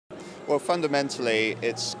Well, fundamentally,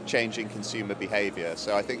 it's changing consumer behavior.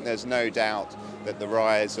 So I think there's no doubt that the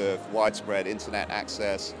rise of widespread internet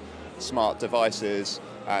access, smart devices,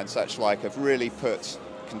 and such like have really put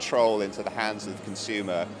control into the hands of the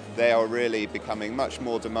consumer. They are really becoming much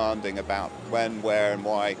more demanding about when, where, and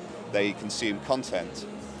why they consume content.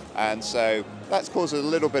 And so that's caused a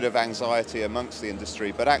little bit of anxiety amongst the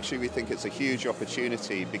industry, but actually we think it's a huge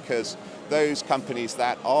opportunity because those companies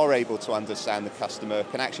that are able to understand the customer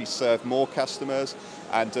can actually serve more customers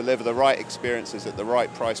and deliver the right experiences at the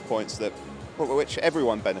right price points which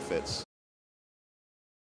everyone benefits.